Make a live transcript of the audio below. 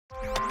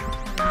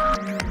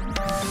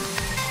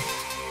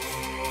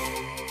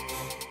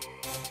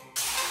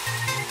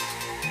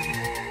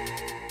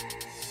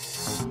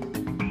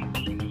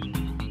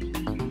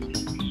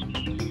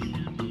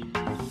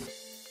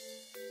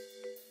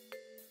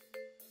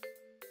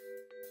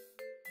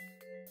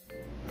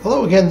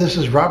Hello again, this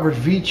is Robert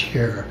Veach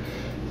here.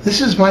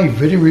 This is my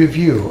video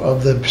review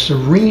of the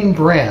Serene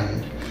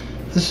brand.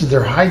 This is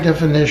their high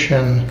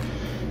definition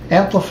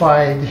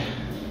amplified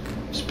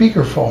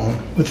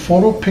speakerphone with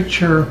photo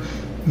picture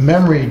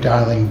memory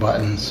dialing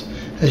buttons.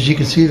 As you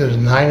can see, there's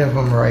 9 of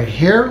them right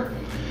here.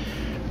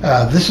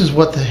 This is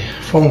what the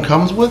phone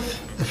comes with.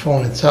 The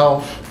phone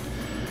itself,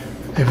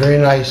 a very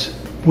nice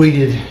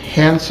weighted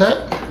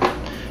handset.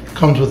 It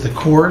comes with a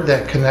cord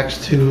that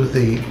connects to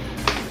the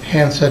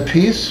handset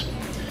piece.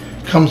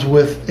 Comes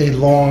with a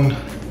long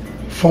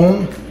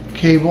phone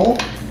cable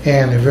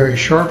and a very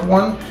short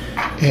one,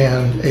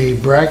 and a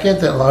bracket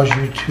that allows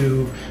you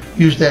to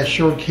use that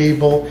short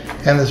cable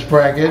and this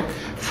bracket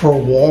for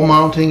wall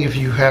mounting if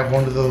you have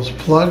one of those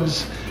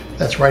plugs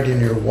that's right in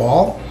your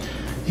wall.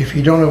 If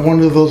you don't have one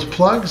of those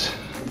plugs,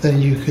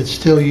 then you could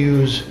still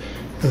use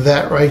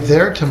that right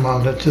there to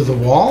mount it to the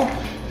wall,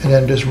 and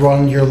then just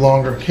run your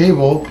longer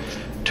cable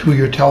to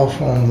your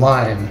telephone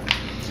line.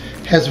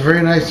 Has a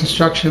very nice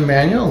instruction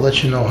manual,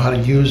 lets you know how to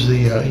use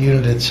the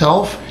unit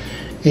itself,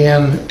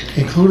 and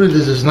included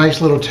is this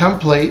nice little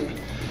template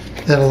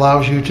that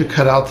allows you to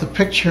cut out the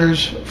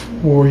pictures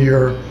for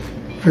your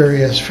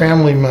various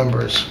family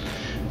members.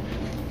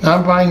 Now,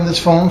 I'm buying this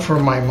phone for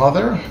my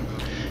mother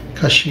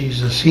because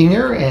she's a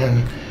senior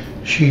and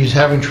she's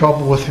having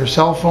trouble with her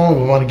cell phone.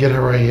 We want to get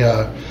her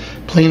a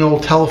plain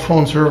old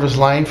telephone service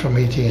line from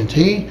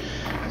AT&T, and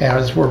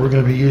that's where we're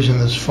going to be using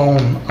this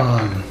phone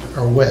on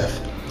or with.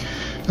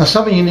 Now,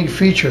 some unique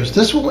features.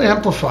 This will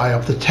amplify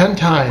up to 10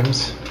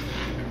 times,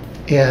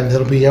 and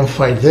it'll be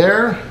amplified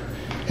there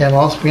and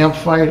also be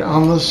amplified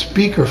on the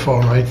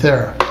speakerphone right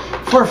there.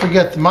 Before I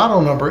forget, the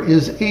model number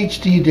is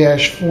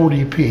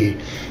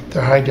HD-40p,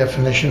 their high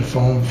definition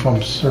phone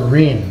from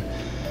Serene.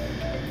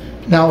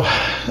 Now,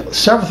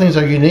 several things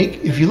are unique.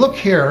 If you look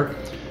here,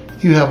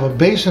 you have a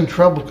bass and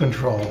treble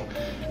control,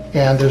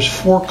 and there's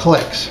 4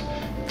 clicks.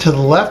 To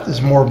the left is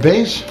more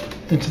bass,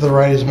 and to the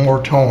right is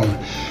more tone.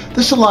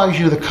 This allows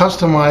you to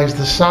customize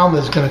the sound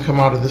that's going to come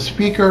out of the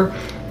speaker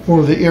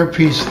or the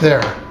earpiece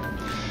there.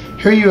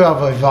 Here you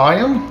have a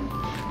volume,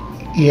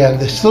 and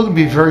it's still going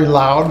to be very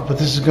loud, but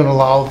this is going to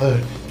allow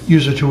the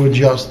user to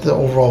adjust the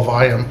overall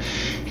volume.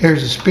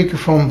 Here's a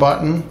speakerphone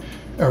button,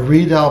 a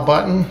redial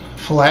button,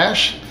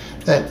 flash,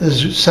 that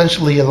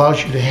essentially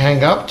allows you to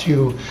hang up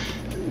to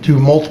do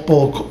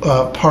multiple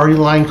party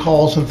line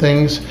calls and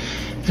things.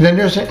 And then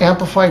there's an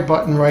amplified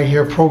button right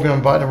here,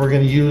 program button we're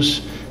going to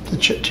use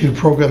to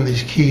program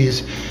these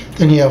keys.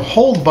 Then you have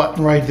hold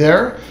button right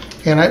there,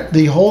 and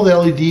the hold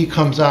LED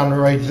comes on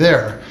right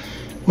there.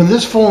 When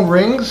this phone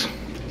rings,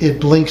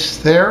 it blinks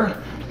there,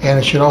 and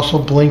it should also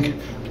blink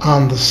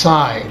on the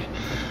side.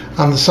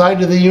 On the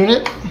side of the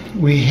unit,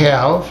 we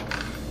have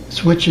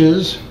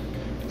switches.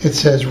 It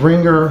says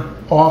ringer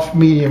off,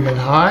 medium, and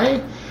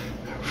high.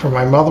 For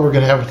my mother, we're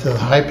going to have it to the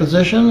high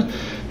position.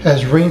 It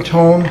has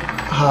ringtone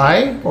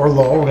high or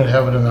low. We're going to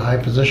have it in the high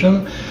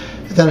position.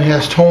 Then it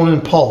has tone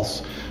and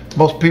pulse.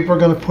 Most people are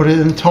going to put it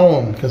in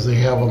tone because they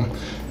have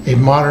a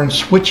modern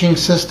switching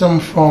system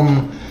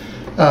from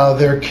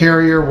their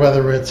carrier,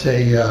 whether it's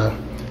a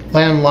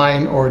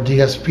landline or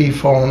DSP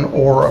phone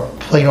or a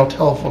plain old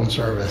telephone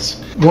service.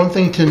 One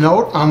thing to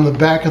note, on the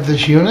back of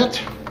this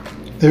unit,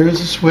 there is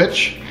a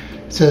switch.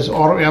 It says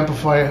auto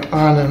amplify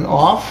on and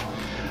off.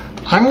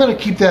 I'm going to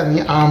keep that in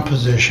the on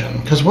position,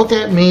 because what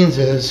that means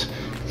is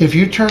if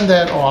you turn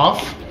that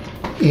off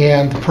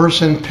and the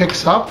person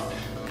picks up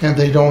and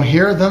they don't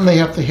hear, then they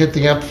have to hit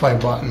the amplify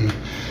button.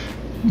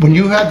 When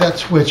you have that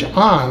switch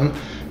on,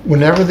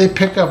 whenever they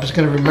pick up, it's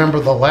going to remember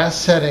the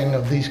last setting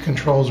of these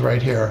controls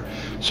right here.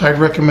 So I'd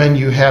recommend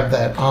you have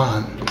that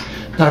on.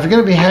 Now, if you're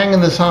going to be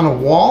hanging this on a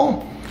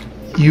wall,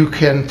 you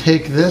can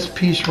take this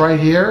piece right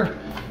here,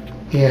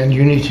 and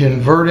you need to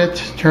invert it,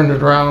 turn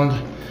it around,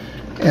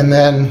 and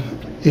then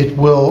it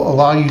will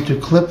allow you to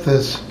clip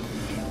this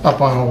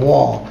up on a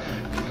wall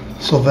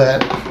so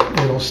that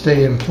it'll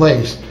stay in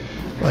place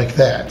like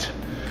that.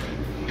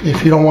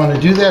 If you don't want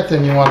to do that,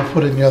 then you want to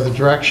put it in the other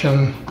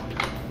direction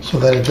so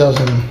that it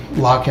doesn't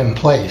lock in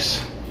place,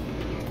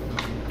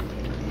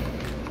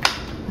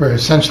 where it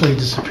essentially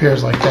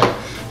disappears like that.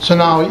 So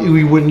now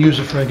we wouldn't use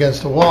it for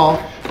against the wall,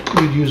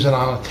 we'd use it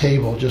on a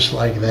table just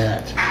like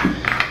that.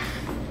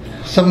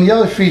 Some of the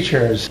other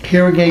features,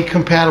 hearing aid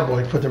compatible.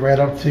 You put it right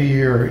up to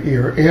your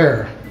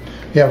ear.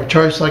 You have a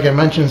choice, like I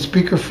mentioned,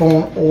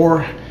 speakerphone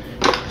or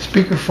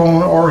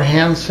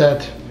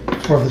handset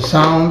for the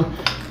sound.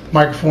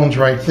 Microphone's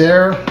right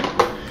there.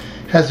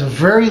 Has a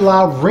very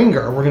loud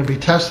ringer. We're going to be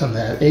testing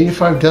that.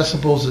 85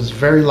 decibels is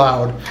very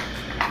loud.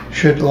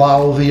 Should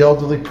allow the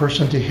elderly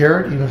person to hear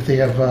it, even if they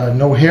have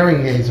no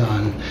hearing aids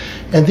on.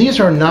 And these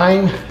are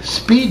 9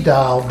 speed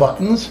dial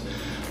buttons.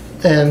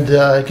 And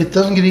it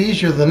doesn't get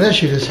easier than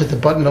this. You just hit the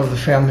button of the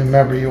family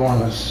member you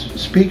want to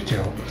speak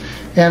to.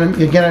 And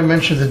again, I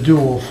mentioned the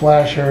dual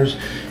flashers.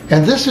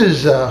 And this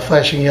is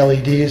flashing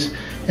LEDs.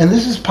 And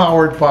this is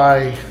powered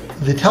by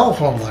the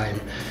telephone line.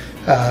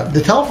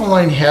 The telephone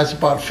line has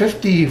about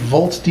 50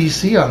 volts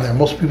DC on there.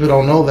 Most people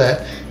don't know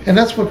that. And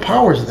that's what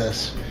powers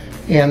this.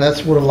 and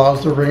that's what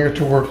allows the ringer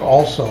to work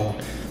also.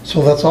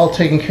 So that's all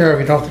taken care of.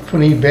 You don't have to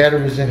put any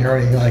batteries in here or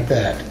anything like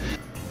that.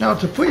 Now,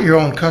 to put your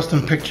own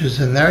custom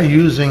pictures in there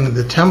using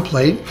the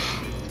template,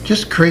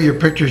 just create your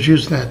pictures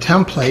using that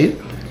template.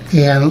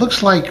 And it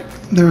looks like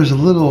there's a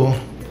little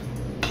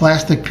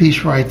plastic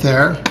piece right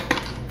there.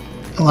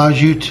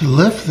 Allows you to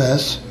lift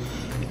this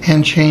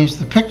and change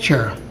the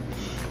picture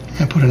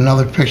and put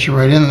another picture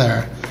right in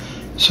there.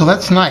 So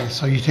that's nice.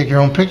 So you take your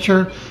own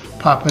picture,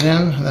 pop it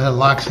in, and then it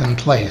locks in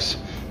place.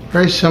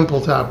 Very simple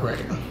to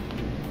operate.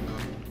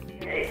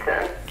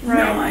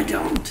 Right. No, I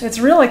don't. It's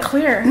really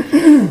clear.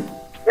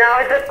 Now,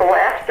 is it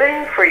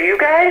blasting for you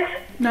guys?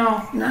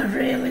 No. Not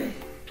really.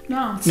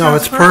 No. No,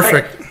 it's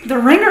perfect. The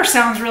ringer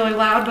sounds really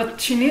loud, but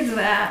she needs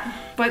that.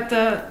 But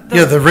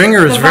the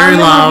ringer is very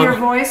loud. Of your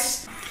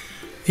voice.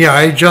 Yeah,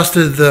 I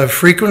adjusted the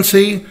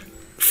frequency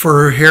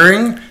for her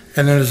hearing,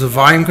 and then there's a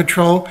volume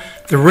control.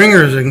 The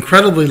ringer is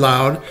incredibly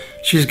loud.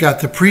 She's got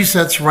the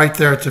presets right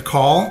there to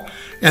call,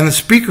 and the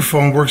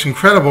speakerphone works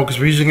incredible because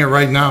we're using it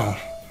right now.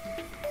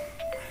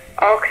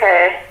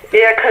 Okay.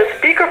 Yeah, because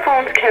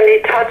speakerphones can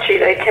be touchy.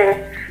 They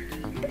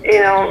can,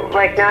 you know,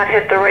 like not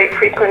hit the right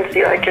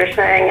frequency like you're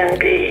saying and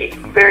be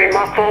very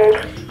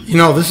muffled. You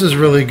know, this is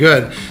really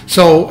good.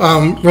 So,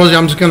 Rosie,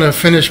 I'm just going to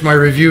finish my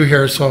review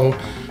here. So,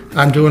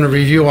 I'm doing a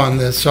review on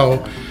this.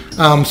 So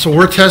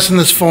we're testing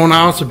this phone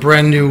out. It's a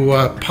brand new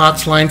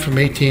POTS line from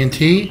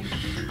AT&T,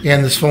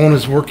 and this phone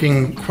is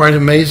working quite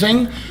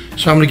amazing.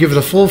 So I'm going to give it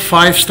a full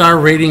 5-star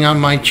rating on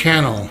my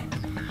channel.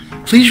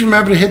 Please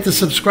remember to hit the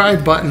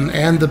subscribe button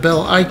and the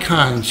bell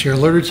icon so you're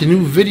alerted to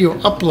new video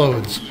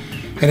uploads.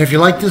 And if you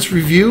like this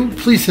review,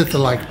 please hit the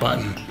like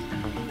button.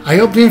 I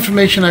hope the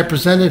information I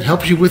presented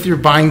helps you with your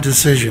buying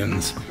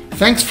decisions.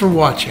 Thanks for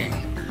watching.